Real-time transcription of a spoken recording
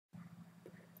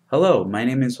Hello, my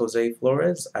name is Jose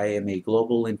Flores. I am a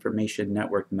Global Information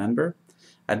Network member.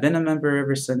 I've been a member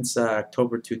ever since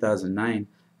October 2009,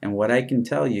 and what I can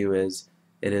tell you is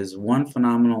it is one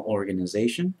phenomenal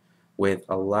organization with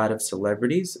a lot of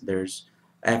celebrities. There's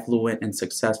affluent and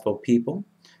successful people,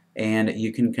 and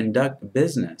you can conduct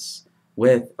business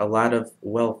with a lot of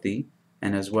wealthy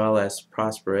and as well as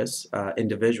prosperous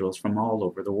individuals from all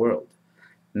over the world.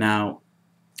 Now,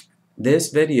 this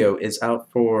video is out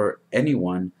for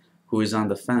anyone who is on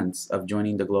the fence of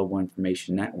joining the Global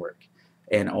Information Network.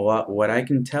 And what I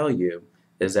can tell you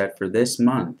is that for this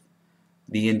month,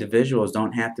 the individuals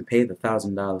don't have to pay the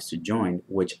 $1,000 to join,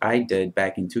 which I did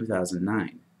back in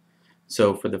 2009.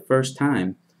 So for the first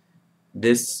time,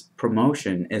 this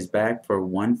promotion is back for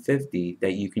 $150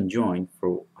 that you can join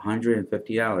for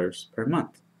 $150 per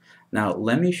month. Now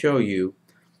let me show you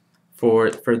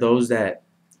for those that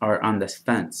are on the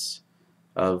fence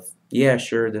of, yeah,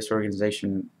 sure, this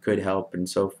organization could help and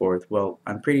so forth. Well,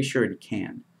 I'm pretty sure it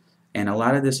can. And a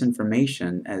lot of this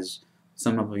information, as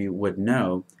some of you would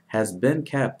know, has been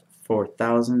kept for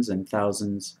thousands and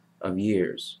thousands of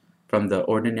years from the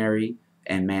ordinary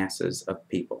and masses of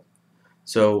people.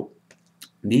 So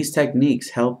these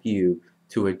techniques help you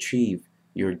to achieve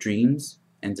your dreams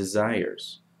and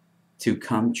desires to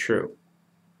come true.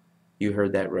 You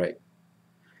heard that right.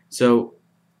 So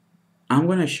I'm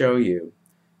going to show you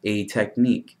a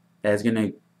technique that's going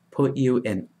to put you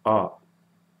in awe.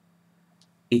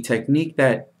 A technique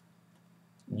that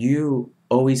you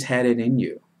always had it in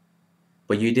you,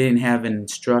 but you didn't have an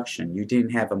instruction, you didn't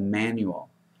have a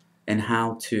manual on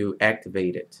how to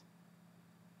activate it.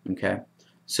 Okay?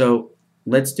 So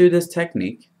let's do this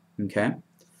technique, okay?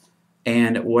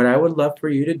 And what I would love for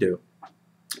you to do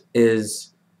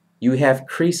is you have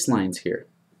crease lines here,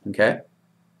 okay?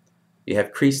 You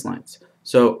have crease lines.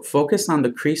 So focus on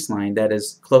the crease line that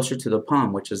is closer to the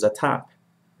palm, which is the top,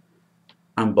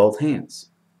 on both hands,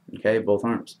 okay, both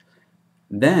arms.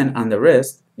 Then on the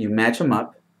wrist, you match them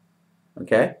up,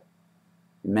 okay?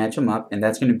 You match them up, and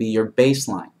that's going to be your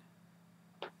baseline,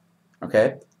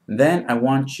 okay? Then I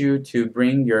want you to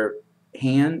bring your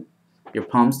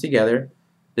palms together.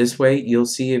 This way you'll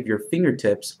see if your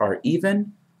fingertips are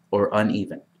even or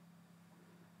uneven.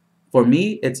 For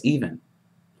me, it's even.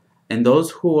 And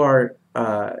those who are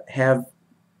have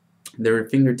their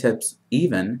fingertips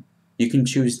even, you can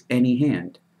choose any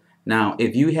hand. Now,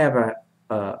 if you have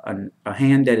a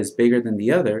hand that is bigger than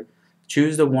the other,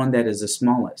 choose the one that is the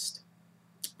smallest.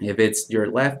 If it's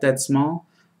your left that's small,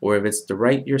 or if it's the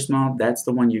right you're small, that's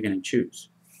the one you're going to choose.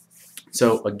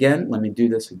 So again, let me do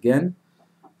this again.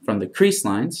 From the crease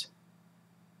lines,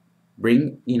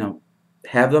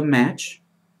 have them match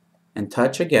and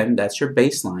touch again. That's your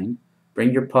baseline.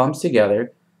 Bring your palms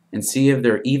together and see if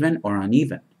they're even or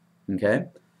uneven. Okay?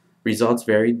 Results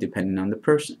vary depending on the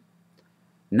person.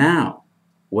 Now,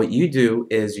 what you do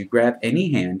is you grab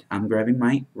any hand. I'm grabbing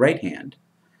my right hand.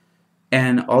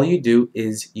 And all you do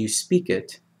is you speak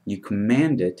it, you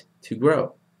command it to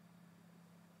grow.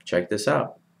 Check this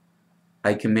out.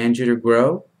 I command you to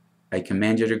grow. I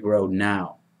command you to grow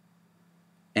now.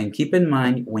 And keep in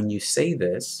mind, when you say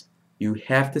this, you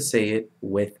have to say it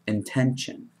with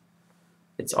intention.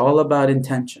 It's all about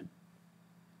intention.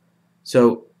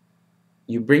 So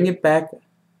you bring it back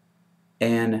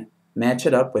and match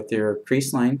it up with your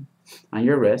crease line on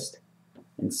your wrist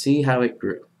and see how it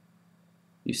grew.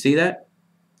 You see that?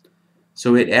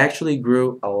 So it actually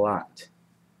grew a lot.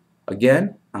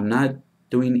 Again, I'm not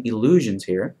doing illusions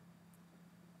here.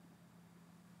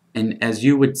 And as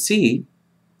you would see,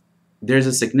 there's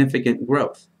a significant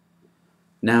growth.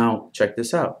 Now, check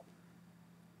this out.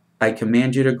 I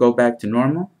command you to go back to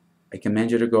normal. I command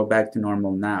you to go back to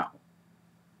normal now.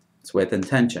 It's with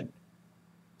intention.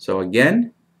 So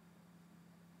again,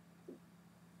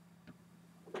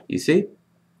 you see,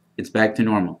 it's back to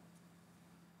normal.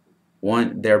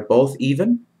 They're both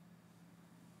even,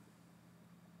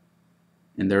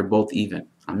 and they're both even.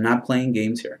 I'm not playing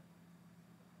games here.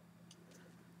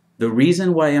 The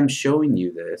reason why I'm showing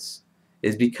you this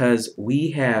is because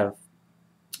we have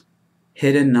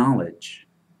hidden knowledge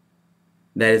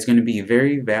that is going to be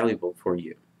very valuable for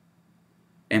you.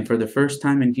 And for the first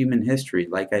time in human history,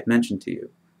 like I mentioned to you,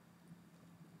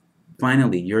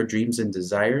 finally your dreams and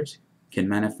desires can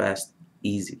manifest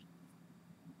easy.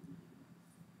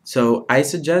 So I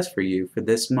suggest for you for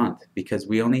this month, because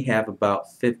we only have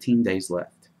about 15 days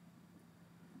left,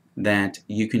 that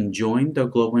you can join the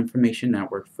Global Information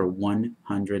Network for $150.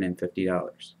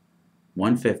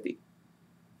 $150.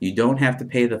 You don't have to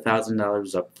pay the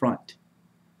 $1,000 up front.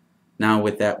 Now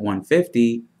with that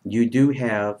 $150, you do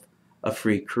have a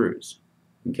free cruise.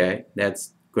 Okay,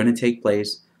 that's going to take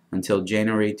place until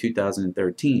January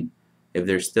 2013. If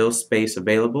there's still space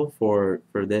available for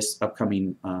this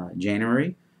upcoming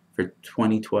January for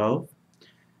 2012,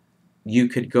 you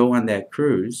could go on that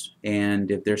cruise,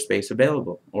 and if there's space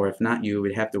available, or if not, you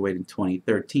would have to wait in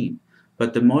 2013.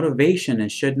 But the motivation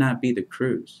should not be the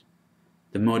cruise.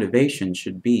 The motivation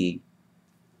should be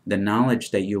the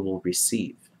knowledge that you will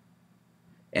receive.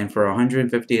 And for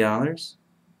 $150,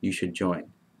 you should join.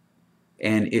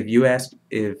 And if you ask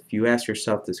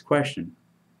yourself this question,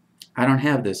 I don't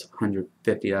have this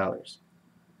 $150.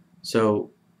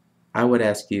 So I would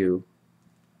ask you,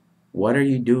 what are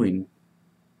you doing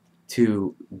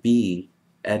to be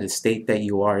at a state that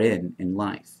you are in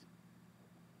life?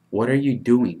 What are you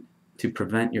doing to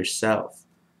prevent yourself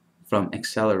from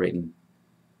accelerating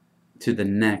to the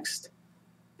next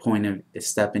point of a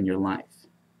step in your life?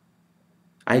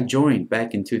 I joined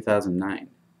back in 2009,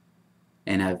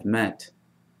 and I've met,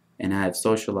 and I have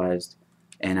socialized,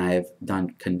 and I have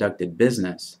conducted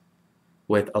business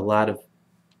with a lot of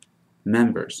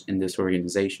members in this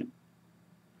organization.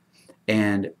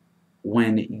 And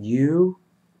when you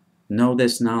know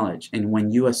this knowledge, and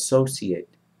when you associate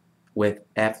with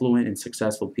affluent and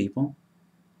successful people,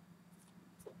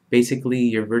 basically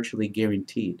you're virtually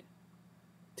guaranteed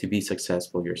to be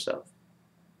successful yourself.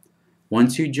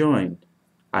 Once you join,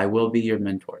 I will be your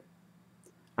mentor.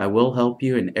 I will help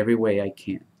you in every way I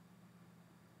can.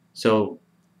 So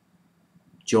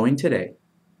join today.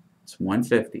 It's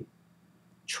 $150.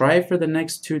 Try it for the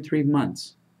next 2-3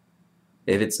 months.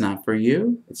 If it's not for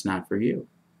you, it's not for you.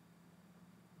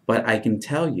 But I can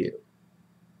tell you,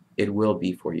 it will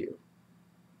be for you.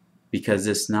 Because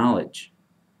this knowledge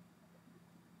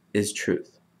is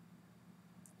truth.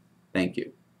 Thank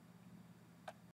you.